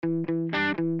Hello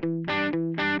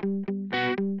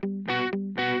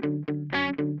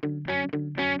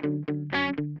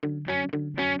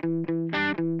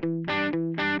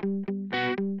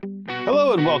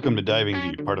and welcome to Diving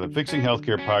Deep, part of the Fixing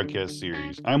Healthcare podcast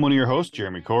series. I'm one of your hosts,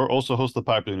 Jeremy Corr, also host the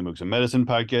popular New Books in Medicine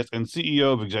podcast and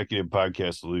CEO of Executive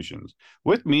Podcast Solutions.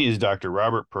 With me is Dr.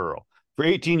 Robert Pearl. For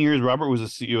 18 years, Robert was the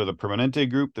CEO of the Permanente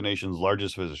Group, the nation's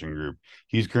largest physician group.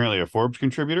 He's currently a Forbes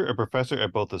contributor, a professor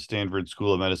at both the Stanford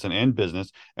School of Medicine and Business,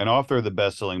 and author of the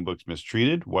best-selling books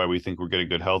Mistreated, Why We Think We're Getting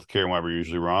Good Healthcare and Why We're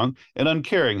Usually Wrong, and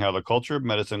Uncaring, How the Culture of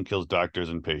Medicine Kills Doctors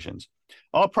and Patients.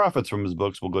 All profits from his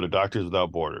books will go to Doctors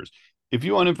Without Borders. If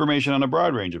you want information on a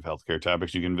broad range of healthcare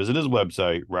topics, you can visit his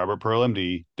website,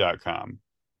 robertpearlmd.com.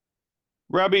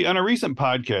 Robbie, on a recent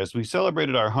podcast, we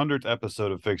celebrated our 100th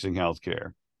episode of Fixing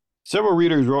Healthcare. Several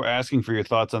readers wrote asking for your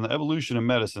thoughts on the evolution of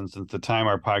medicine since the time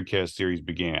our podcast series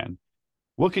began.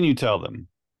 What can you tell them?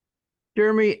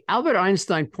 Jeremy, Albert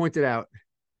Einstein pointed out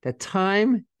that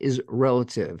time is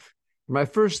relative. My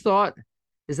first thought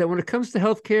is that when it comes to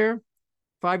healthcare,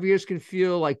 5 years can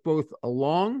feel like both a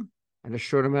long and a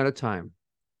short amount of time.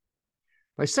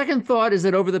 My second thought is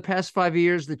that over the past 5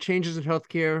 years, the changes in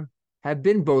healthcare have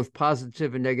been both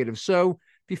positive and negative. So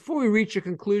before we reach a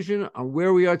conclusion on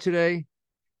where we are today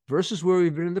versus where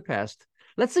we've been in the past,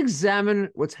 let's examine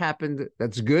what's happened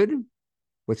that's good,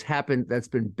 what's happened that's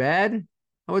been bad, and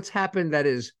what's happened that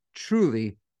is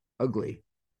truly ugly.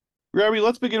 Robbie,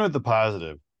 let's begin with the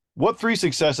positive. What three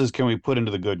successes can we put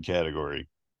into the good category?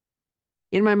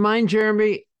 In my mind,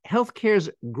 Jeremy, healthcare's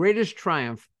greatest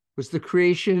triumph was the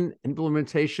creation and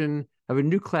implementation of a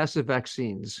new class of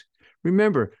vaccines.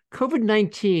 Remember,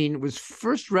 COVID-19 was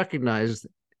first recognized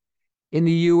in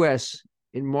the U.S.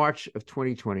 in March of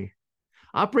 2020.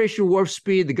 Operation Warp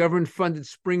Speed, the government-funded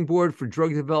springboard for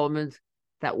drug development,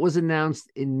 that was announced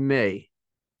in May.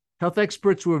 Health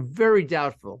experts were very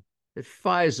doubtful that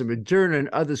Pfizer, Moderna, and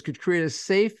others could create a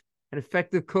safe and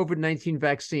effective COVID-19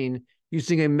 vaccine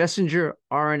using a messenger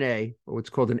RNA, or what's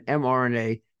called an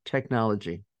mRNA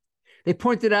technology. They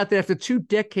pointed out that after 2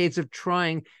 decades of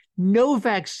trying, no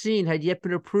vaccine had yet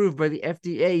been approved by the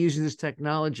FDA using this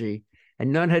technology,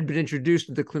 and none had been introduced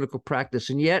into clinical practice.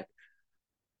 And yet,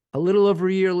 a little over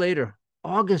a year later,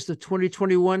 August of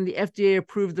 2021, the FDA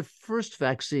approved the first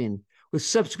vaccine, with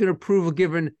subsequent approval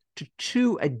given to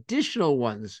 2 additional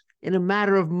ones in a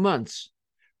matter of months.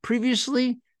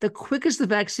 Previously, the quickest the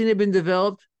vaccine had been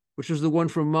developed, which was the one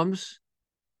for mumps,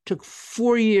 took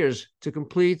 4 years to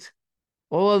complete.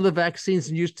 All of the vaccines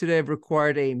in use today have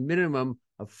required a minimum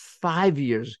of 5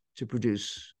 years to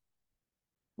produce.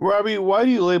 Robbie, why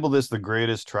do you label this the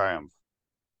greatest triumph?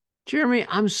 Jeremy,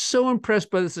 I'm so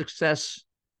impressed by the success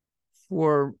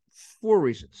for 4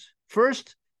 reasons.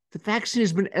 First, the vaccine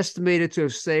has been estimated to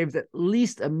have saved at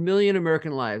least 1 million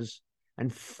American lives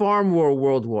and far more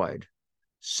worldwide.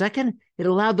 Second, it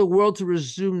allowed the world to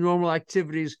resume normal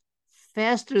activities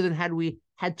faster than had we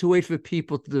had to wait for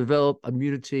people to develop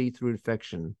immunity through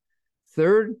infection.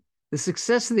 Third, the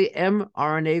success of the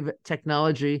mRNA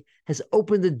technology has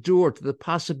opened the door to the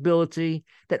possibility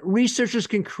that researchers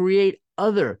can create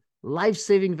other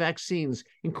life-saving vaccines,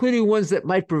 including ones that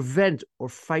might prevent or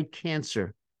fight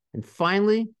cancer. And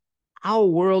finally, our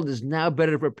world is now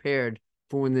better prepared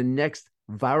for when the next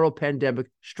viral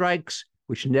pandemic strikes,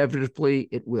 which inevitably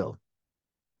it will.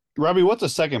 Robbie, what's a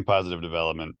second positive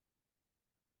development?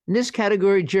 In this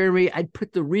category, Jeremy, I'd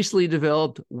put the recently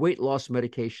developed weight loss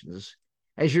medications.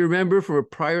 As you remember from a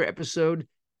prior episode,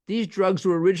 these drugs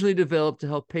were originally developed to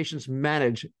help patients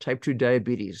manage type 2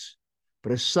 diabetes.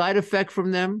 But a side effect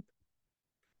from them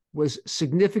was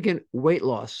significant weight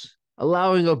loss,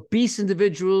 allowing obese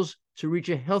individuals to reach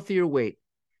a healthier weight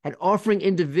and offering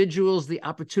individuals the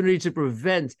opportunity to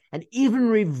prevent and even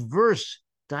reverse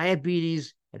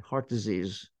diabetes and heart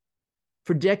disease.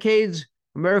 For decades,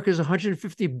 America's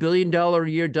 $150 billion a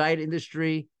year diet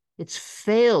industry, it's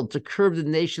failed to curb the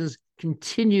nation's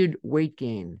continued weight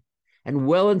gain. And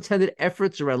well-intended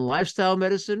efforts around lifestyle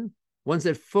medicine, ones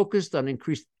that focused on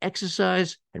increased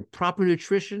exercise and proper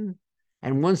nutrition,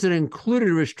 and ones that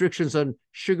included restrictions on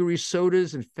sugary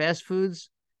sodas and fast foods,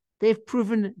 they've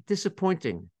proven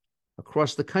disappointing.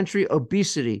 Across the country,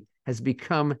 obesity has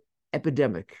become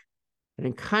epidemic. And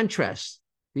in contrast,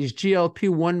 these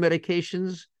GLP-1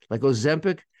 medications, like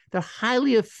Ozempic, they're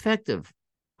highly effective.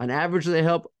 On average, they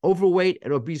help overweight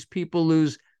and obese people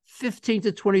lose 15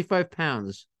 to 25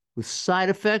 pounds with side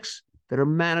effects that are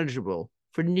manageable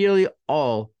for nearly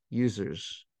all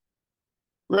users.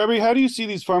 Robbie, how do you see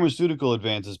these pharmaceutical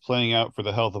advances playing out for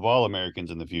the health of all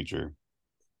Americans in the future?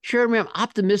 Jeremy, I'm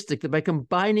optimistic that by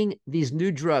combining these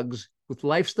new drugs with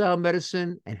lifestyle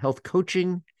medicine and health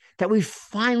coaching, that we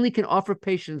finally can offer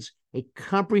patients a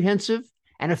comprehensive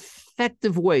and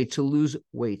effective way to lose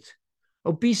weight.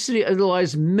 Obesity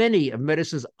underlies many of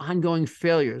medicine's ongoing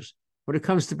failures when it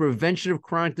comes to prevention of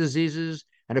chronic diseases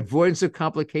and avoidance of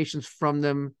complications from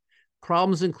them,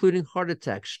 problems including heart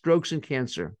attacks, strokes, and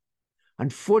cancer.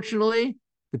 Unfortunately,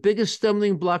 the biggest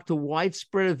stumbling block to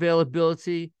widespread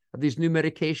availability of these new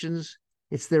medications,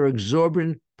 it's their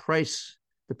exorbitant price,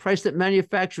 the price that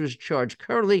manufacturers charge,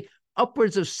 currently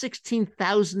upwards of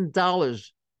 $16,000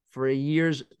 for a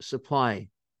year's supply.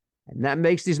 And that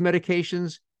makes these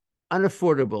medications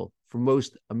unaffordable for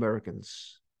most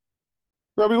Americans.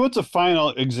 Robbie, what's a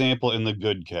final example in the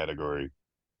good category?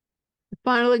 The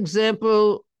final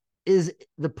example is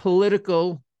the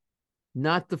political,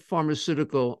 not the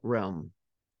pharmaceutical realm.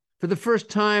 For the first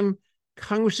time,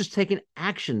 Congress has taken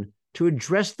action to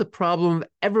address the problem of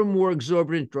ever more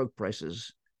exorbitant drug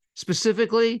prices.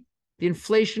 Specifically, the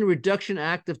Inflation Reduction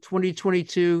Act of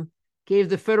 2022 gave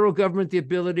the federal government the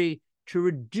ability to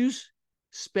reduce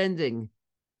spending.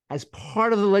 As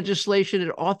part of the legislation, it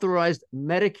authorized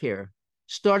Medicare,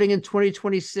 starting in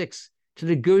 2026, to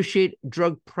negotiate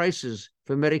drug prices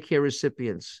for Medicare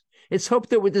recipients. It's hoped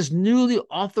that with this newly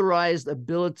authorized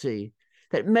ability,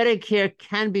 that Medicare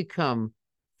can become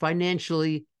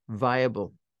financially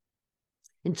viable.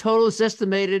 In total, it's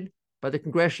estimated by the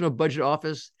Congressional Budget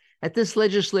Office that this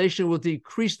legislation will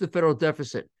decrease the federal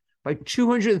deficit by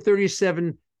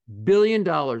 $237 billion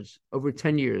over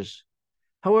 10 years.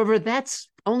 However, that's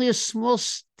only a small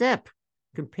step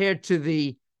compared to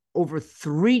the over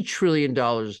 $3 trillion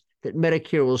that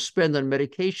Medicare will spend on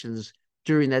medications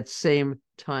during that same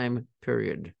time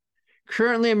period.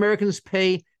 Currently, Americans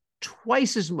pay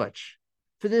twice as much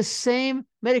for the same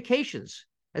medications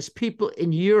as people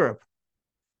in Europe.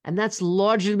 And that's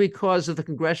largely because of the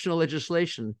congressional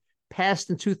legislation passed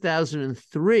in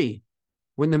 2003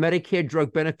 when the Medicare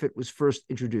drug benefit was first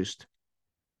introduced.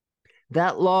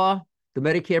 That law, the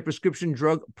Medicare Prescription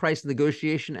Drug Price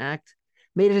Negotiation Act,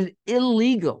 made it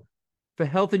illegal for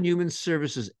Health and Human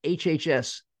Services,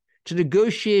 HHS, to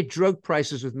negotiate drug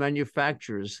prices with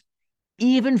manufacturers,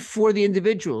 even for the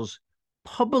individuals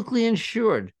publicly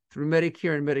insured through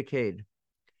Medicare and Medicaid.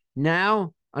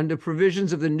 Now, under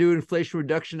provisions of the new Inflation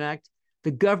Reduction Act,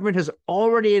 the government has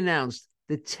already announced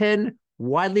the 10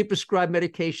 widely prescribed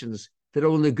medications that it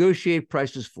will negotiate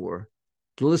prices for.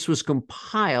 The list was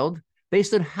compiled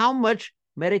based on how much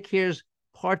Medicare's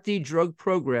Part D drug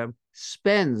program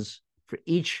spends for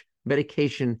each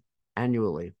medication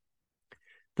annually.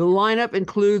 The lineup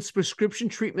includes prescription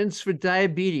treatments for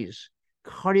diabetes,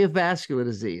 cardiovascular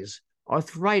disease,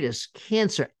 arthritis,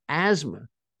 cancer, asthma,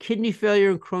 kidney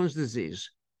failure, and Crohn's disease.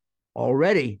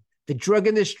 Already, the drug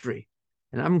industry,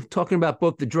 and I'm talking about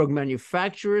both the drug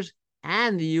manufacturers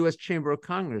and the U.S. Chamber of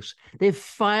Commerce, they've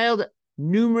filed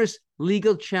numerous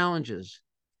legal challenges.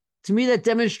 To me, that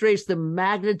demonstrates the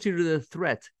magnitude of the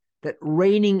threat that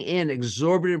reining in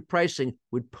exorbitant pricing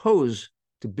would pose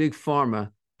to Big Pharma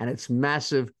and its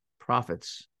massive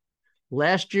profits.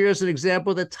 Last year, as an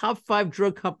example, the top 5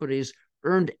 drug companies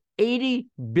earned $80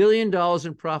 billion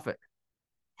in profit.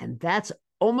 And that's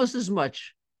almost as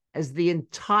much as the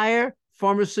entire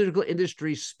pharmaceutical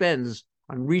industry spends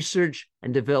on research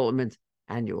and development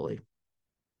annually.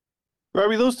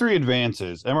 Robbie, those 3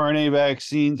 advances, mRNA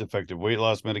vaccines, effective weight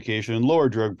loss medication, and lower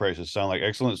drug prices sound like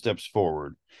excellent steps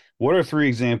forward. What are 3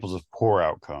 examples of poor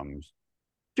outcomes?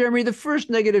 Jeremy, the first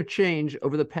negative change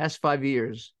over the past 5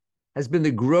 years has been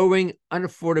the growing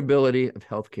unaffordability of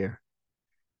healthcare.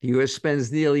 The U.S.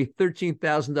 spends nearly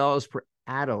 $13,000 per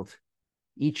adult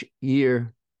each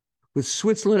year, with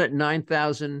Switzerland at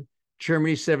 $9,000,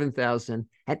 Germany $7,000,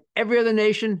 and every other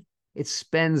nation, it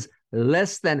spends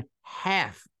less than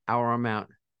half our amount.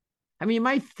 I mean, you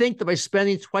might think that by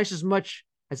spending twice as much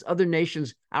as other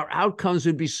nations, our outcomes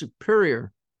would be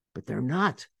superior, but they're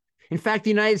not. In fact, the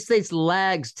United States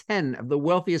lags 10 of the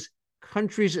wealthiest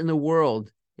countries in the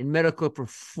world in medical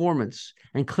performance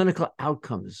and clinical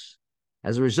outcomes.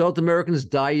 As a result, Americans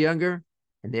die younger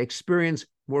and they experience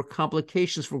more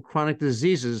complications from chronic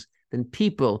diseases than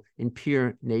people in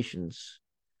peer nations.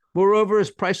 Moreover, as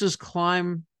prices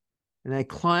climb, and they're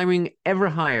climbing ever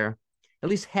higher, at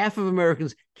least half of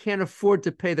Americans can't afford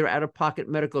to pay their out-of-pocket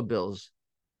medical bills.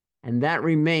 And that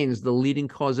remains the leading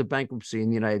cause of bankruptcy in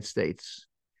the United States.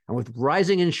 And with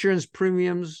rising insurance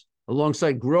premiums,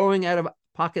 alongside growing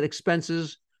out-of-pocket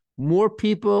expenses, more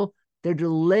people, they're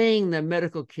delaying their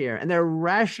medical care and they're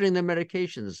rationing their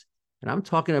medications. And I'm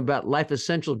talking about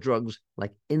life-essential drugs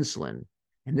like insulin.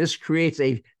 And this creates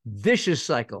a vicious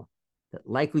cycle that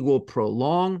likely will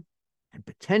prolong and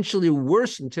potentially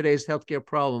worsen today's healthcare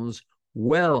problems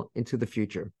well into the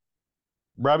future.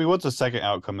 Robbie, what's the second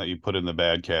outcome that you put in the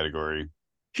bad category?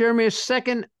 Jeremy, a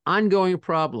second ongoing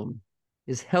problem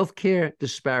is healthcare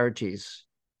disparities.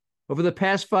 Over the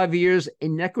past 5 years,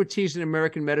 inequities in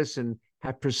American medicine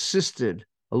have persisted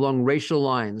along racial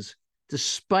lines,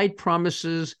 despite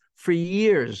promises for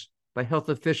years by health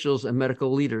officials and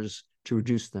medical leaders to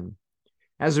reduce them.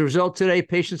 As a result, today,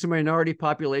 patients in minority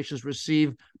populations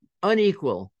receive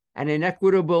unequal and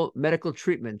inequitable medical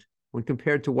treatment when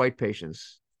compared to white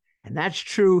patients. And that's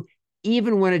true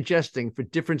even when adjusting for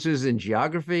differences in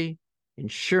geography,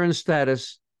 insurance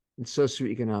status, and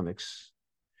socioeconomics.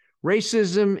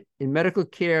 Racism in medical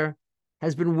care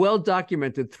has been well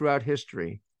documented throughout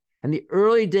history, and the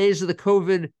early days of the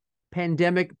COVID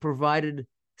pandemic provided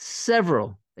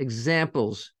several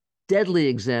examples, deadly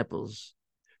examples.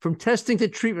 From testing to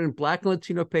treatment, Black and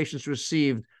Latino patients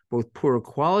received both poorer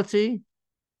quality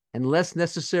and less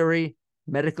necessary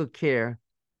medical care,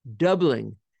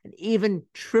 doubling and even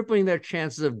tripling their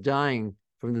chances of dying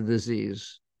from the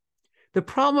disease. The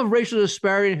problem of racial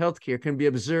disparity in healthcare can be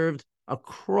observed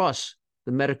across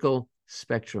the medical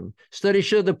spectrum. Studies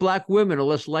show that Black women are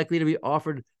less likely to be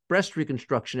offered breast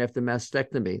reconstruction after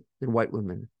mastectomy than white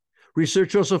women.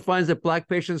 Research also finds that Black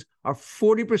patients are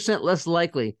 40% less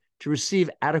likely to receive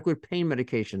adequate pain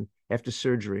medication after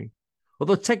surgery.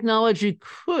 Although technology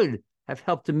could have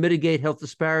helped to mitigate health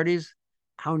disparities,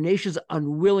 our nation's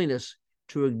unwillingness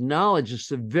to acknowledge the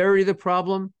severity of the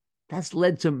problem, that's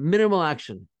led to minimal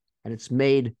action, and it's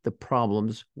made the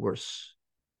problems worse.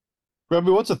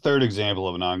 Robbie, what's a third example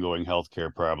of an ongoing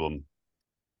healthcare problem?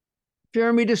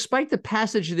 Jeremy, despite the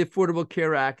passage of the Affordable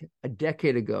Care Act a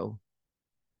decade ago,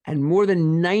 and more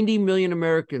than 90 million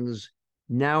Americans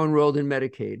now enrolled in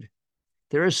Medicaid,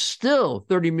 there are still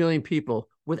 30 million people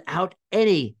without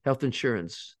any health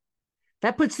insurance.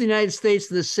 That puts the United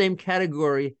States in the same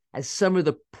category as some of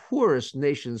the poorest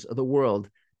nations of the world,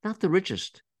 not the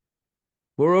richest.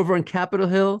 Moreover, on Capitol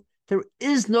Hill, there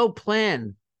is no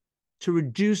plan to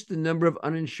reduce the number of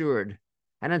uninsured.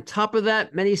 And on top of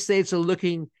that, many states are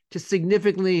looking to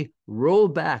significantly roll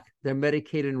back their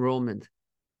Medicaid enrollment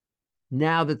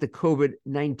now that the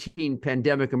COVID-19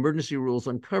 pandemic emergency rules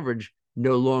on coverage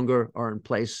no longer are in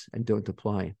place and don't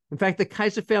apply. In fact, the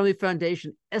Kaiser Family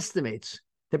Foundation estimates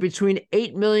that between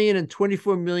 8 million and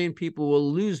 24 million people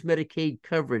will lose Medicaid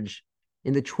coverage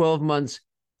in the 12 months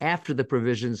after the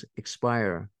provisions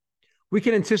expire. We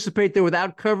can anticipate that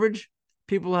without coverage,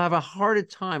 people will have a harder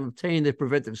time obtaining the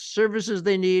preventive services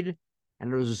they need,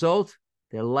 and as a result,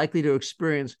 they're likely to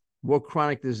experience more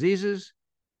chronic diseases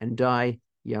and die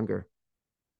younger.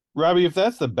 Robbie, if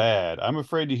that's the bad, I'm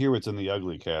afraid to hear what's in the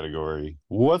ugly category.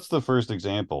 What's the first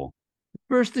example?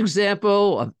 First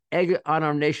example of egg on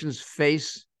our nation's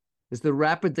face is the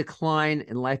rapid decline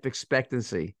in life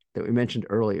expectancy that we mentioned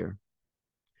earlier.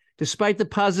 Despite the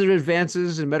positive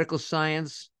advances in medical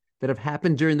science that have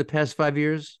happened during the past 5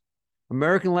 years,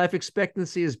 American life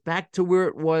expectancy is back to where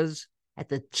it was at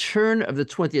the turn of the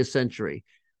 20th century,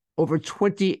 over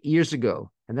 20 years ago,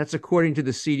 and that's according to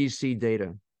the CDC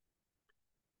data.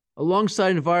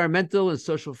 Alongside environmental and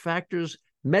social factors,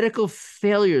 medical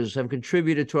failures have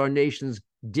contributed to our nation's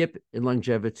dip in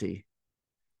longevity.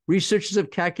 Researchers have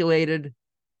calculated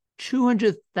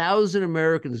 200,000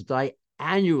 Americans die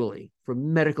annually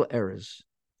from medical errors,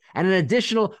 and an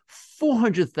additional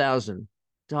 400,000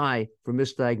 die from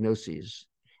misdiagnoses.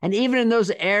 And even in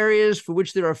those areas for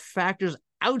which there are factors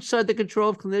outside the control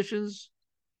of clinicians,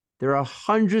 there are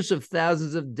hundreds of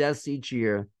thousands of deaths each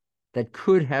year that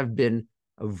could have been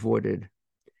avoided.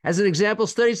 As an example,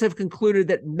 studies have concluded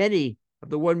that many of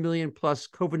the 1 million plus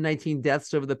COVID-19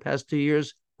 deaths over the past 2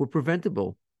 years were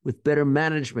preventable with better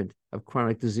management of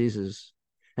chronic diseases.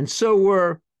 And so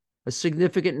were a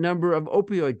significant number of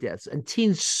opioid deaths and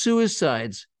teen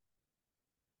suicides.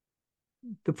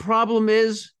 The problem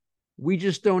is we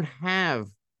just don't have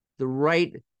the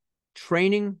right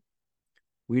training.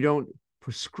 We don't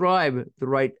prescribe the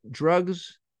right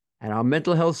drugs, and our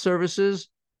mental health services,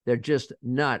 they're just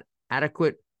not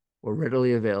adequate or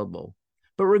readily available.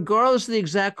 But regardless of the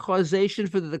exact causation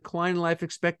for the decline in life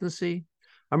expectancy,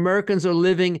 Americans are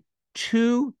living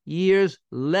 2 years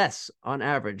less on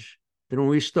average than when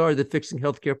we started the Fixing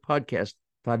Healthcare podcast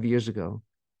 5 years ago.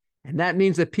 And that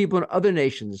means that people in other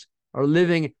nations are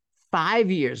living 5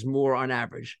 years more on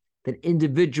average than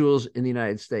individuals in the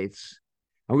United States.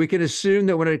 And we can assume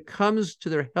that when it comes to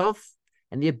their health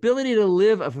and the ability to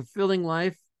live a fulfilling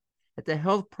life, that the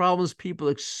health problems people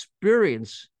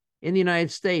experience in the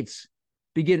United States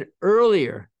begin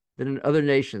earlier than in other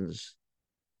nations.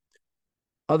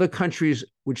 Other countries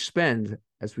which spend,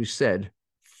 as we said,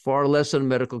 far less on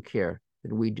medical care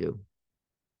than we do.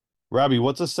 Robbie,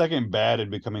 what's a second bad and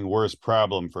becoming worse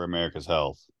problem for America's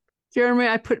health? Jeremy,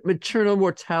 I put maternal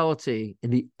mortality in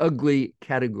the ugly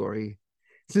category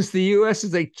since the US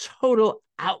is a total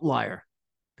outlier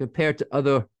compared to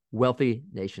other wealthy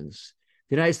nations.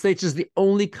 The United States is the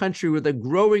only country with a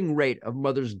growing rate of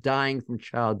mothers dying from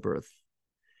childbirth.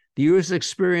 The US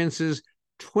experiences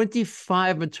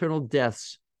 25 maternal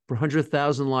deaths per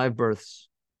 100,000 live births.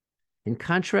 In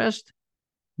contrast,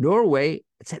 Norway,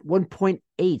 it's at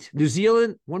 1.8, New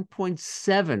Zealand,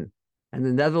 1.7, and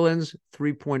the Netherlands,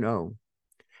 3.0.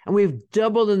 And we've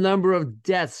doubled the number of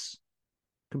deaths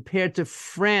compared to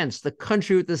France, the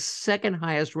country with the second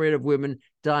highest rate of women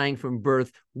dying from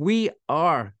birth. We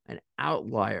are an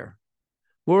outlier.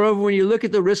 Moreover, when you look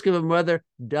at the risk of a mother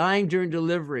dying during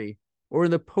delivery or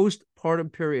in the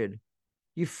postpartum period,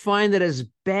 you find that as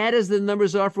bad as the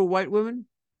numbers are for white women,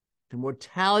 the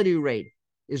mortality rate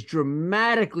is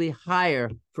dramatically higher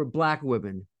for Black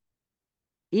women.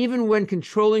 Even when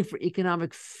controlling for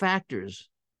economic factors,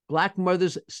 Black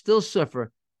mothers still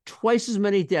suffer twice as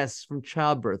many deaths from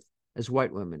childbirth as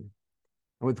white women.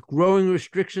 And with growing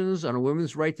restrictions on a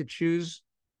woman's right to choose,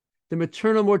 the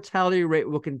maternal mortality rate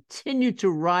will continue to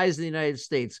rise in the United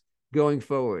States going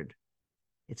forward.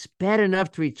 It's bad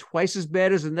enough to be twice as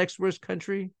bad as the next worst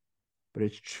country, but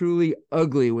it's truly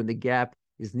ugly when the gap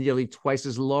is nearly twice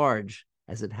as large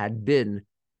as it had been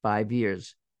 5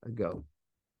 years ago.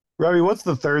 Robbie, what's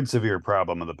the third severe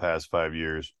problem of the past 5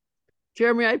 years?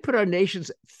 Jeremy, I put our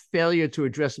nation's failure to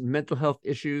address mental health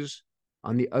issues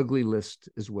on the ugly list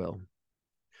as well.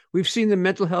 We've seen the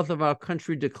mental health of our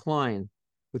country decline,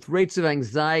 with rates of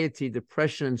anxiety,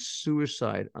 depression, and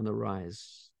suicide on the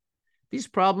rise. These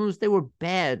problems, they were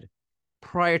bad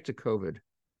prior to COVID,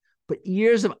 but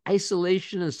years of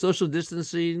isolation and social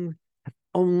distancing have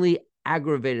only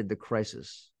aggravated the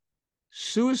crisis.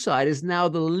 Suicide is now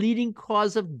the leading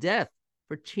cause of death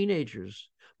for teenagers.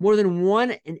 More than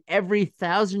 1 in every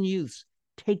 1,000 youths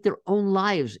take their own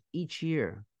lives each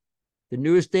year. The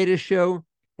newest data show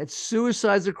that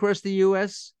suicides across the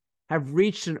US have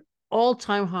reached an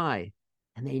all-time high,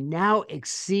 and they now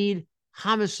exceed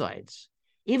homicides.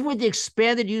 Even with the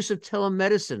expanded use of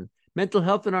telemedicine, mental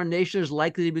health in our nation is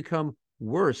likely to become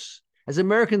worse as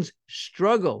Americans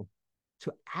struggle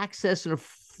to access and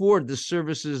afford the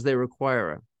services they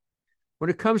require. When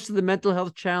it comes to the mental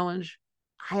health challenge,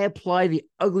 I apply the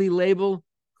ugly label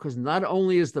because not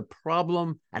only is the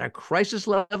problem at a crisis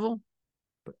level,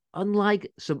 but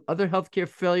unlike some other healthcare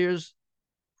failures,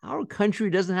 our country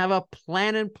doesn't have a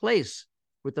plan in place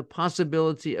with the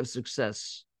possibility of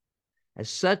success.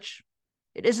 As such,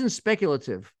 it isn't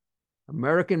speculative.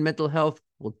 American mental health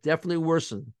will definitely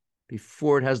worsen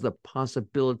before it has the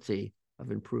possibility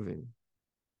of improving.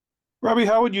 Robbie,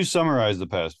 how would you summarize the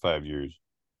past 5 years?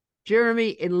 Jeremy,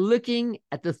 in looking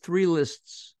at the three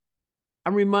lists,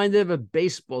 I'm reminded of a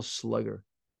baseball slugger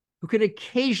who can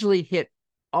occasionally hit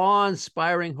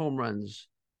awe-inspiring home runs,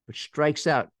 but strikes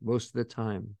out most of the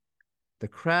time. The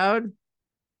crowd,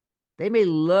 they may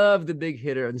love the big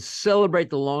hitter and celebrate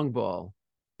the long ball,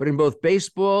 but in both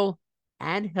baseball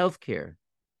and healthcare,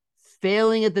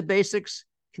 failing at the basics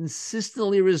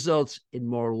consistently results in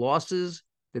more losses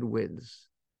than wins.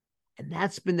 And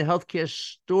that's been the healthcare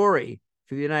story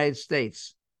for the United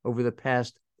States over the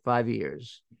past 5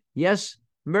 years. Yes,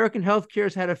 American healthcare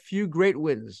has had a few great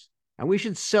wins, and we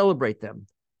should celebrate them,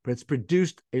 but it's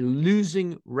produced a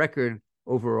losing record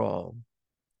overall.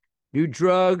 New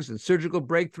drugs and surgical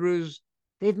breakthroughs,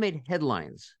 they've made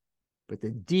headlines, but the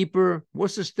deeper, more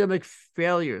systemic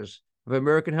failures of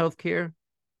American healthcare,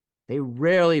 they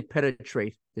rarely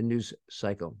penetrate the news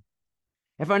cycle.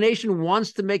 If our nation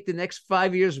wants to make the next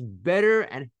 5 years better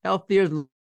and healthier,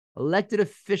 elected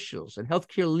officials and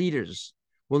healthcare leaders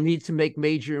will need to make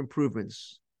major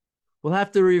improvements. We'll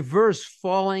have to reverse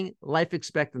falling life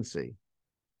expectancy.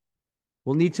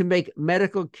 We'll need to make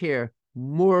medical care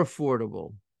more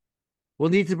affordable. We'll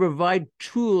need to provide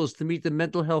tools to meet the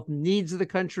mental health needs of the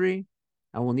country,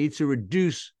 and we'll need to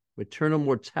reduce maternal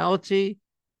mortality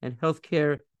and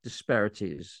healthcare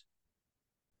disparities.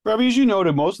 Robbie, as you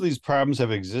noted, most of these problems have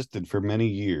existed for many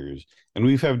years, and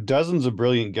we've had dozens of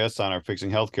brilliant guests on our Fixing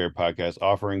Healthcare podcast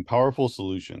offering powerful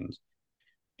solutions.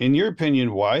 In your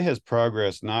opinion, why has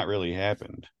progress not really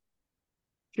happened?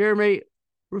 Jeremy,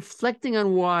 reflecting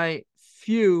on why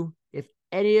few, if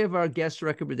any, of our guest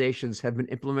recommendations have been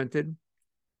implemented,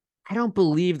 I don't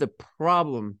believe the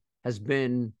problem has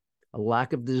been a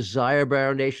lack of desire by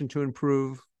our nation to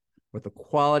improve or the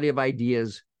quality of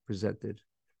ideas presented.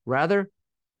 Rather,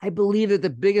 I believe that the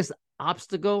biggest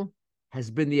obstacle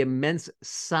has been the immense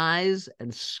size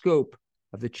and scope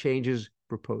of the changes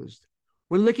proposed.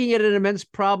 When looking at an immense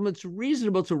problem, it's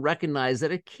reasonable to recognize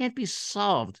that it can't be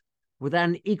solved without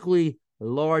an equally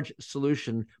large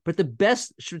solution. But the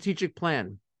best strategic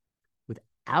plan,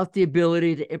 without the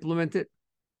ability to implement it,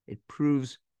 it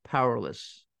proves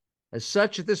powerless. As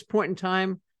such, at this point in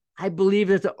time, I believe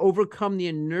that to overcome the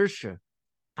inertia,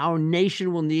 our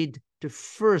nation will need to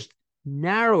first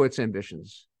narrow its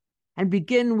ambitions and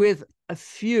begin with a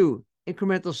few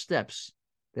incremental steps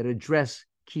that address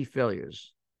key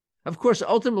failures. Of course,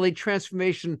 ultimately,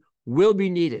 transformation will be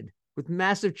needed with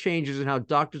massive changes in how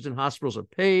doctors and hospitals are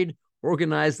paid,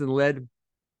 organized, and led.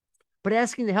 But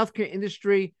asking the healthcare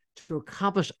industry to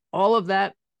accomplish all of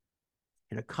that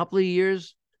in a couple of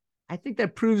years, I think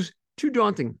that proves too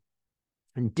daunting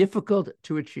and difficult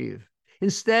to achieve.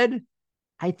 Instead,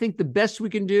 I think the best we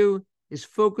can do is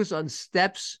focus on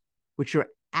steps which are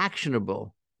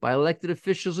actionable by elected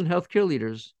officials and healthcare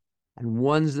leaders, and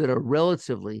ones that are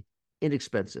relatively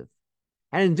inexpensive.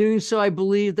 And in doing so, I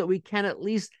believe that we can at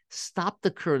least stop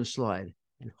the current slide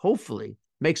and hopefully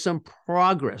make some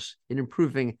progress in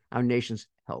improving our nation's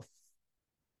health.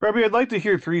 Robbie, I'd like to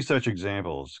hear 3 such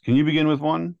examples. Can you begin with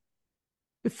one?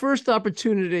 The first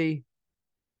opportunity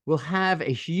will have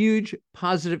a huge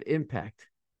positive impact,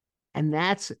 and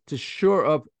that's to shore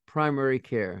up primary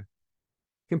care.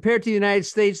 Compared to the United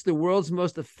States, the world's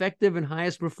most effective and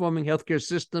highest performing healthcare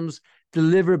systems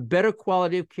deliver better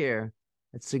quality of care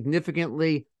at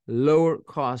significantly lower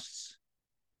costs.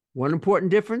 One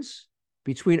important difference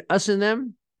between us and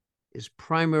them is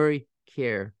primary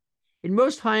care. In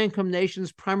most high-income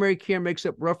nations, primary care makes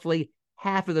up roughly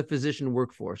half of the physician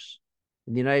workforce.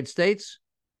 In the United States,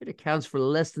 it accounts for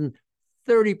less than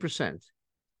 30%,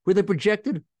 with a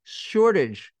projected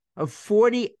shortage of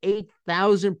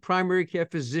 48,000 primary care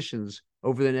physicians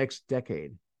over the next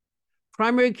decade.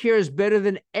 Primary care is better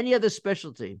than any other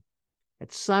specialty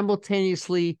at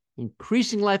simultaneously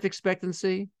increasing life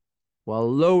expectancy while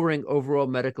lowering overall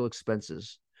medical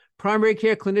expenses. Primary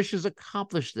care clinicians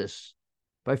accomplish this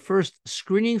by first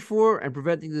screening for and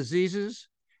preventing diseases,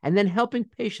 and then helping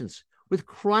patients with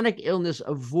chronic illness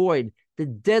avoid the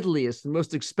deadliest and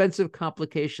most expensive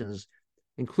complications,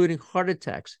 including heart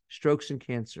attacks, strokes, and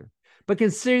cancer. But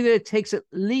considering that it takes at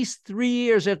least 3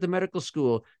 years after medical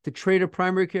school to train a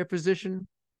primary care physician,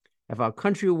 if our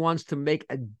country wants to make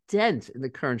a dent in the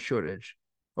current shortage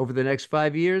over the next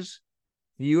 5 years,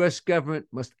 the U.S. government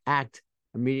must act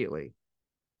immediately.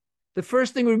 The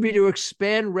first thing would be to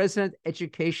expand resident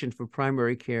education for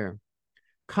primary care.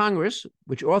 Congress,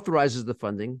 which authorizes the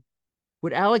funding,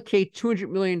 would allocate $200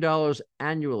 million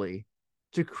annually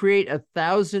to create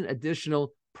 1,000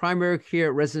 additional primary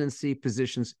care residency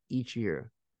positions each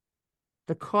year.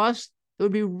 The cost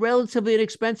would be relatively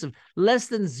inexpensive, less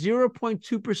than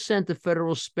 0.2% of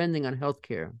federal spending on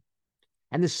healthcare.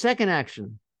 And the second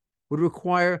action would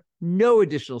require no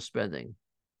additional spending,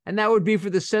 and that would be for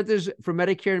the Centers for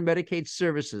Medicare and Medicaid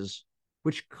Services,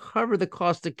 which cover the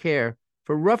cost of care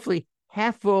for roughly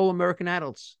half of all American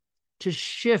adults, to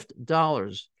shift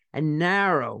dollars and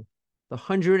narrow the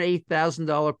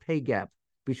 $108,000 pay gap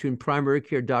between primary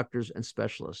care doctors and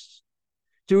specialists.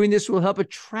 Doing this will help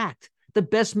attract the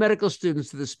best medical students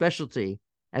to the specialty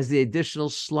as the additional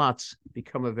slots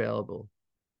become available.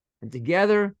 And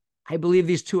together, I believe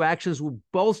these 2 actions will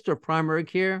bolster primary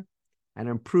care and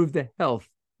improve the health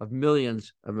of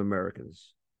millions of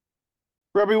Americans.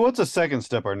 Robbie, what's a second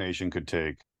step our nation could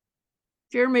take?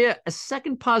 Jeremy, a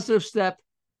second positive step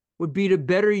would be to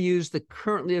better use the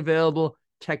currently available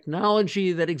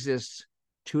technology that exists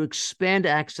to expand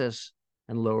access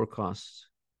and lower costs.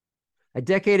 A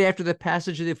decade after the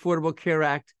passage of the Affordable Care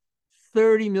Act,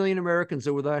 30 million Americans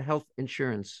are without health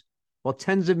insurance, while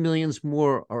tens of millions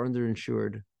more are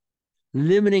underinsured,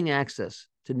 limiting access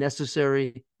to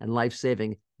necessary and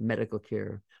life-saving medical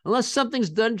care. Unless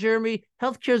something's done, Jeremy,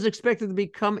 healthcare is expected to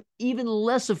become even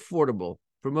less affordable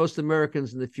for most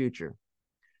Americans in the future.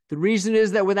 The reason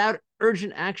is that without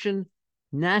urgent action,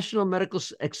 national medical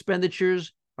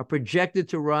expenditures are projected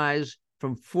to rise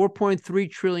from $4.3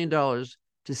 trillion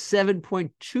to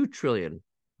 $7.2 trillion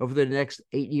over the next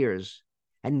 8 years.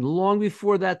 And long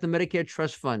before that, the Medicare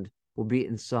Trust Fund will be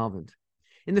insolvent.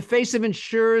 In the face of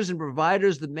insurers and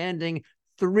providers demanding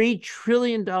 $3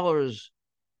 trillion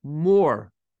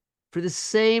more for the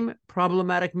same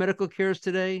problematic medical care as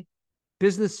today,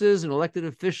 businesses and elected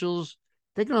officials,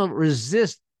 they're going to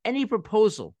resist any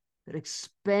proposal that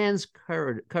expands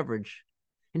coverage.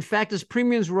 In fact, as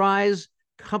premiums rise,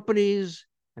 companies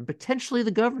and potentially the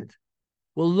government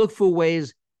will look for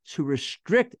ways to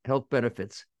restrict health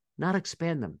benefits, not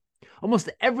expand them. Almost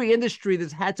every industry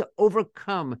that's had to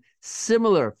overcome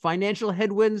similar financial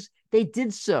headwinds, they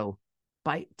did so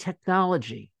by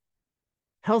technology.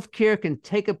 Healthcare can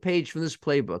take a page from this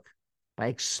playbook by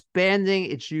expanding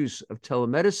its use of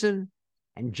telemedicine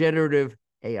and generative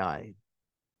AI.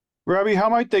 Robbie, how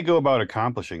might they go about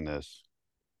accomplishing this?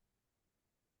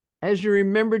 As you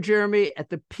remember, Jeremy, at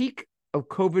the peak of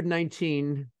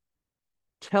COVID-19,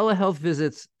 telehealth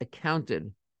visits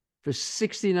accounted for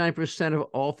 69% of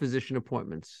all physician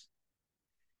appointments.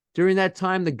 During that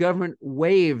time, the government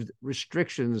waived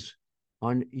restrictions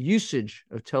on usage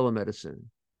of telemedicine.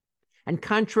 And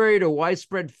contrary to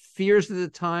widespread fears at the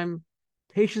time,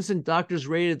 patients and doctors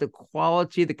rated the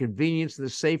quality, the convenience, and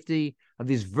the safety of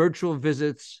these virtual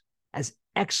visits as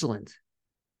excellent.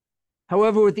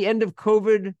 However, with the end of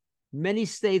COVID, many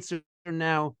states are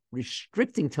now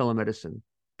restricting telemedicine,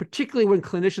 particularly when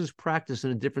clinicians practice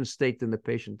in a different state than the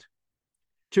patient.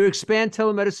 To expand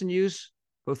telemedicine use,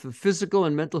 both for physical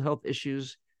and mental health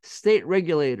issues, state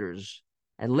regulators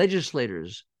and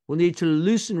legislators will need to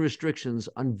loosen restrictions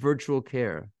on virtual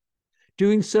care.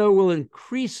 Doing so will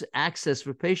increase access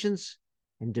for patients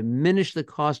and diminish the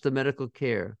cost of medical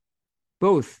care,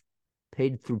 both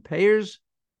paid through payers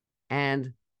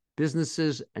and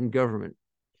businesses and government.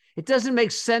 It doesn't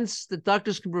make sense that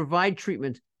doctors can provide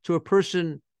treatment to a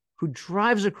person who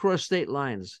drives across state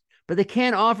lines, but they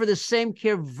can't offer the same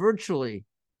care virtually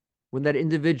when that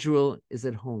individual is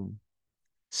at home.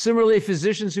 Similarly,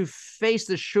 physicians who faced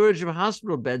the shortage of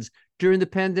hospital beds during the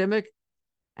pandemic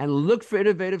and looked for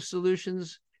innovative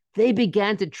solutions, they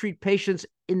began to treat patients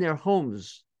in their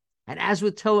homes. And as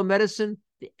with telemedicine,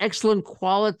 the excellent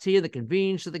quality and the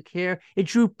convenience of the care, it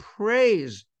drew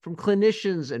praise from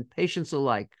clinicians and patients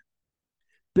alike.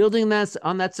 Building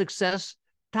on that success,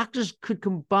 doctors could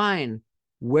combine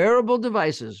wearable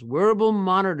devices, wearable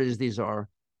monitors these are,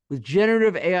 with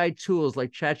generative AI tools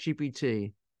like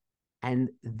ChatGPT, and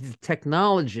the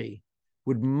technology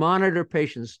would monitor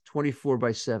patients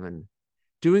 24/7.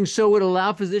 Doing so would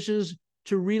allow physicians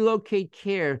to relocate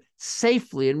care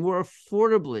safely and more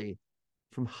affordably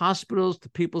from hospitals to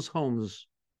people's homes.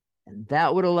 And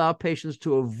that would allow patients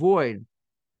to avoid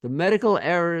the medical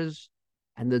errors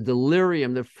and the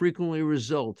delirium that frequently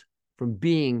result from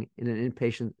being in an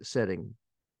inpatient setting.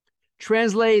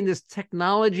 Translating this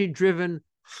technology-driven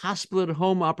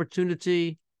hospital-at-home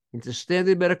opportunity into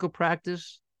standard medical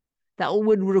practice, that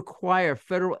would require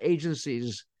federal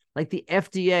agencies like the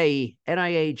FDA,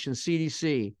 NIH, and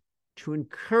CDC to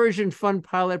encourage and fund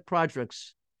pilot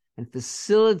projects and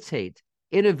facilitate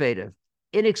innovative,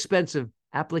 inexpensive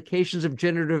applications of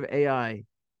generative AI,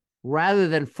 rather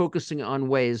than focusing on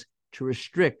ways to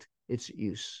restrict its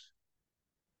use.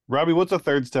 Robbie, what's a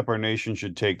third step our nation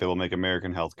should take that will make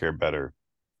American healthcare better?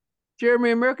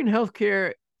 Jeremy, American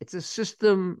healthcare, it's a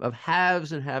system of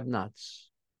haves and have-nots,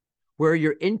 where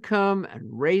your income and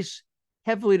race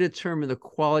heavily determine the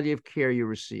quality of care you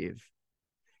receive.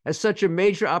 As such, a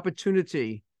major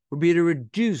opportunity would be to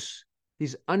reduce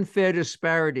these unfair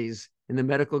disparities in the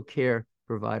medical care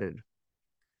provided.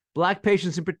 Black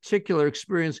patients in particular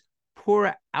experience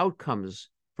poor outcomes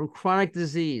from chronic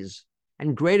disease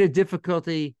and greater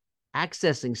difficulty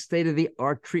accessing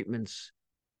state-of-the-art treatments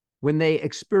when they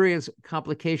experience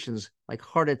complications like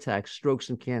heart attacks, strokes,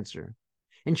 and cancer.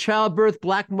 In childbirth,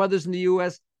 Black mothers in the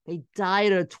U.S., they die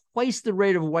at twice the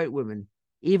rate of white women,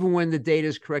 even when the data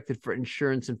is corrected for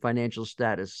insurance and financial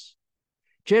status.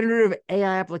 Generative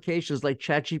AI applications like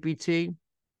ChatGPT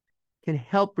can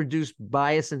help reduce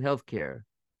bias in healthcare,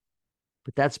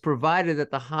 but that's provided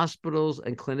that the hospitals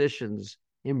and clinicians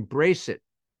embrace it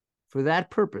for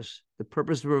that purpose, the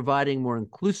purpose of providing more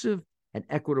inclusive and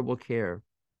equitable care.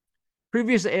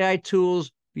 Previous AI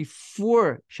tools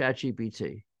before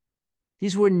ChatGPT,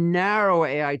 these were narrow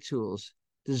AI tools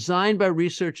designed by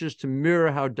researchers to mirror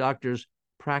how doctors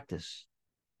practice.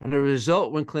 And as a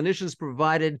result, when clinicians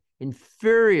provided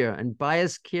inferior and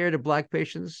biased care to Black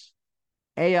patients,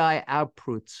 AI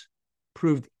outputs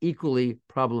proved equally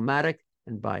problematic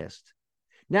and biased.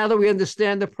 Now that we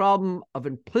understand the problem of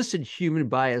implicit human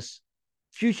bias,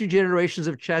 future generations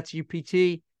of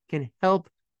ChatGPT can help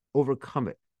overcome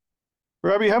it.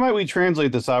 Robbie, how might we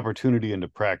translate this opportunity into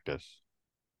practice?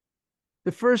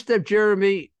 The first step,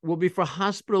 Jeremy, will be for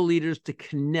hospital leaders to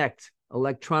connect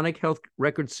electronic health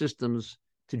record systems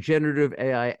to generative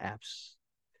AI apps.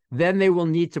 Then they will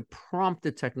need to prompt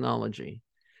the technology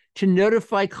to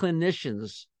notify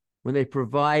clinicians when they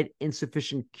provide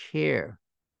insufficient care,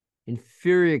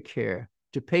 inferior care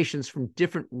to patients from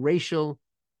different racial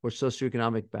or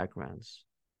socioeconomic backgrounds.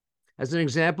 As an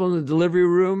example, in the delivery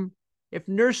room, if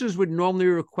nurses would normally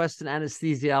request an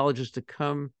anesthesiologist to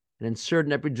come and insert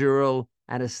an epidural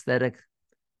anesthetic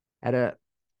at a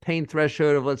pain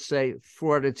threshold of, let's say,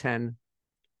 4 out of 10,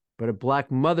 but a Black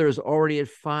mother is already at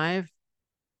 5,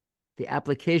 the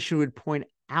application would point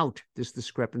out this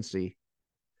discrepancy.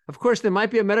 Of course, there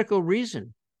might be a medical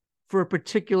reason for a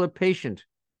particular patient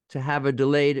to have a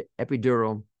delayed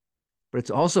epidural, but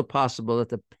it's also possible that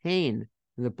the pain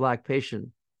in the Black patient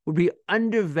would be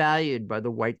undervalued by the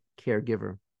white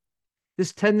caregiver.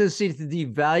 This tendency to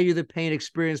devalue the pain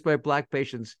experienced by Black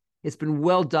patients, it's been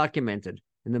well documented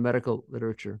in the medical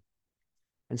literature.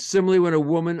 And similarly, when a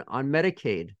woman on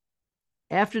Medicaid,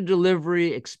 after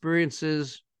delivery,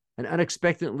 experiences an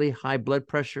unexpectedly high blood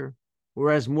pressure, or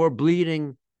has more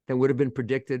bleeding than would have been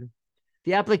predicted,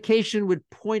 the application would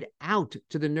point out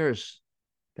to the nurse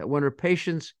that when her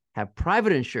patients have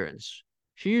private insurance,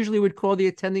 she usually would call the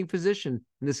attending physician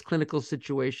in this clinical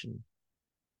situation.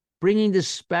 Bringing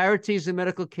disparities in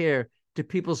medical care to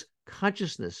people's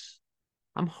consciousness,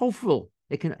 I'm hopeful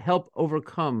it can help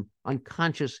overcome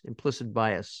unconscious implicit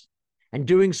bias. And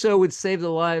doing so would save the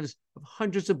lives of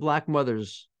hundreds of Black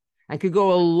mothers and could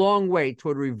go a long way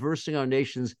toward reversing our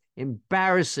nation's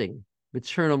embarrassing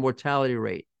maternal mortality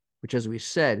rate, which, as we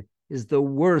said, is the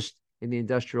worst in the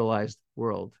industrialized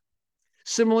world.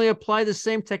 Similarly, apply the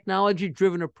same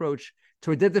technology-driven approach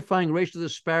to identifying racial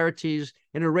disparities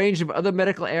in a range of other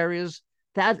medical areas.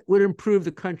 That would improve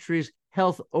the country's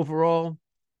health overall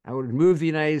and would move the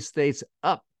United States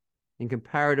up in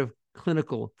comparative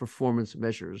clinical performance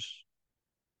measures.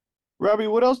 Robbie,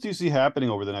 what else do you see happening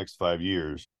over the next 5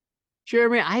 years?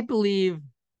 Jeremy, I believe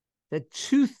that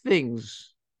 2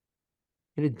 things,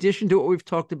 in addition to what we've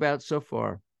talked about so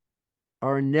far,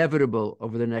 are inevitable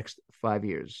over the next 5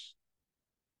 years.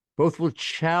 Both will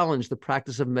challenge the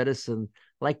practice of medicine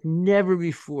like never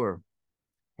before,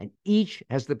 and each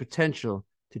has the potential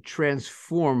to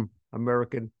transform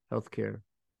American healthcare.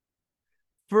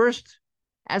 First,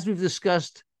 as we've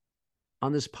discussed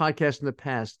on this podcast in the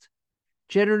past,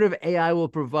 generative AI will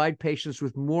provide patients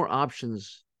with more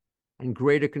options and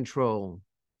greater control.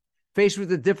 Faced with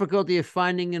the difficulty of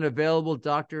finding an available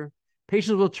doctor,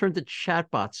 patients will turn to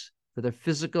chatbots for their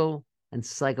physical and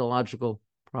psychological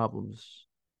problems.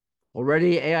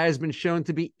 Already, AI has been shown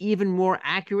to be even more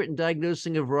accurate in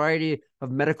diagnosing a variety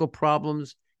of medical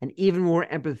problems and even more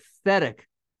empathetic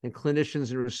than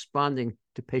clinicians in responding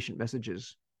to patient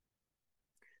messages.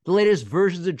 The latest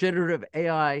versions of generative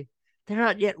AI, they're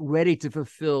not yet ready to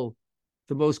fulfill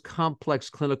the most complex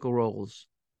clinical roles,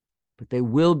 but they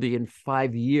will be in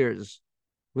 5 years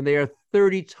when they are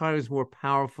 30 times more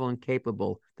powerful and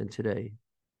capable than today.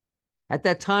 At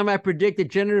that time, I predict that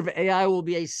generative AI will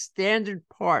be a standard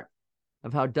part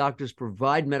of how doctors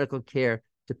provide medical care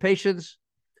to patients.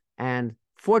 And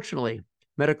fortunately,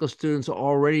 medical students are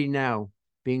already now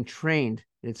being trained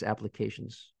in its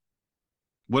applications.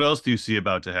 What else do you see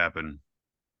about to happen?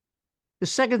 The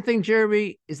second thing,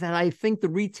 Jeremy, is that I think the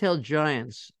retail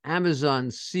giants, Amazon,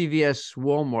 CVS,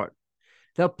 Walmart,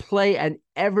 they'll play an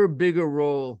ever bigger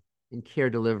role in care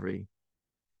delivery.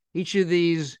 Each of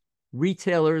these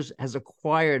retailers has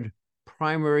acquired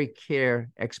primary care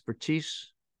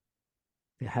expertise.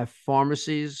 They have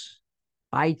pharmacies,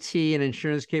 IT and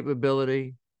insurance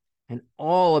capability, and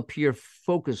all appear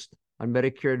focused on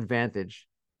Medicare Advantage,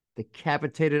 the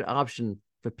capitated option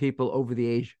for people over the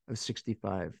age of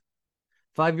 65.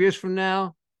 5 years from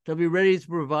now, they'll be ready to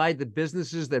provide the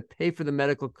businesses that pay for the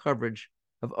medical coverage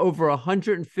of over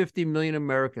 150 million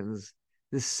Americans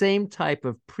the same type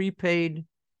of prepaid,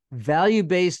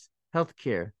 value-based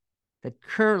healthcare that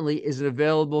currently isn't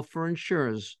available for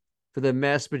insurers for the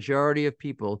mass majority of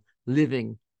people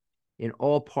living in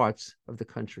all parts of the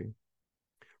country.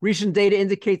 Recent data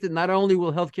indicate that not only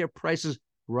will healthcare prices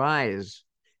rise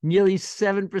nearly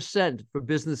 7% for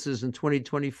businesses in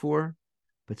 2024,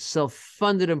 but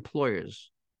self-funded employers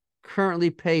currently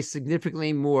pay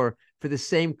significantly more for the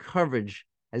same coverage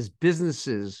as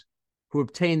businesses who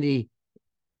obtain the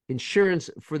insurance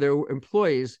for their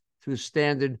employees through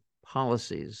standard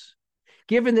policies.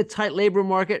 Given the tight labor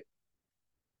market,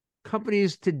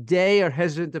 companies today are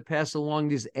hesitant to pass along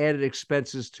these added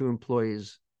expenses to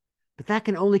employees. But that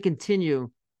can only continue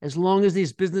as long as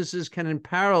these businesses can, in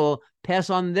parallel,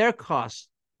 pass on their costs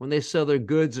when they sell their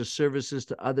goods or services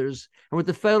to others. And with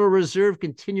the Federal Reserve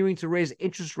continuing to raise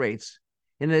interest rates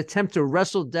in an attempt to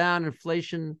wrestle down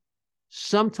inflation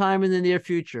sometime in the near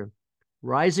future,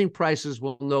 rising prices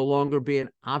will no longer be an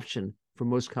option for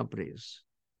most companies.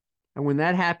 And when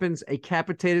that happens, a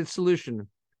capitated solution,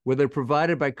 whether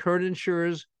provided by current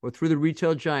insurers or through the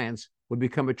retail giants, will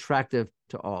become attractive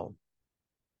to all.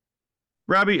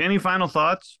 Robbie, any final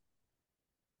thoughts?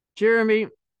 Jeremy,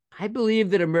 I believe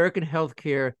that American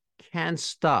healthcare can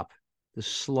stop the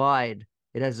slide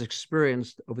it has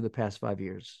experienced over the past 5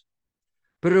 years.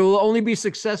 but it will only be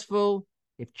successful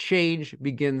if change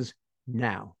begins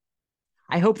now.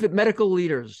 I hope that medical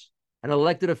leaders and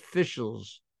elected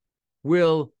officials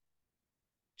will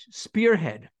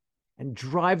spearhead and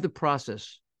drive the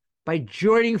process by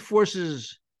joining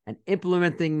forces and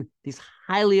implementing these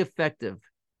highly effective,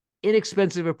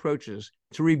 inexpensive approaches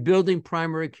to rebuilding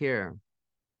primary care,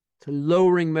 to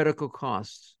lowering medical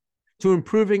costs, to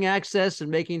improving access and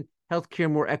making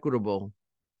healthcare more equitable.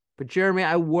 But Jeremy,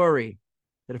 I worry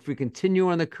that if we continue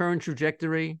on the current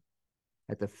trajectory,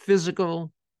 that the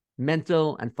physical,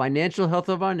 mental, and financial health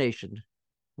of our nation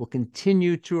will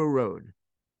continue to erode.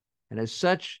 And as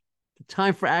such, the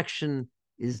time for action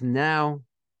is now.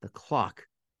 The clock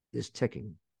is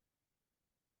ticking.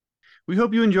 We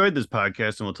hope you enjoyed this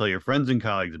podcast and will tell your friends and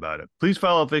colleagues about it. Please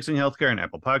follow Fixing Healthcare on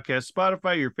Apple Podcasts,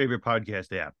 Spotify, your favorite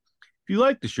podcast app. If you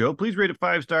like the show, please rate it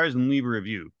 5 stars and leave a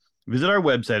review. Visit our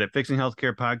website at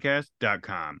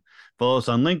fixinghealthcarepodcast.com. Follow us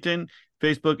on LinkedIn,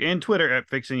 Facebook, and Twitter at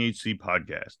Fixing HC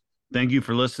Podcast. Thank you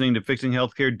for listening to Fixing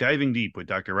Healthcare Diving Deep with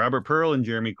Dr. Robert Pearl and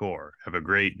Jeremy Corr. Have a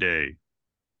great day.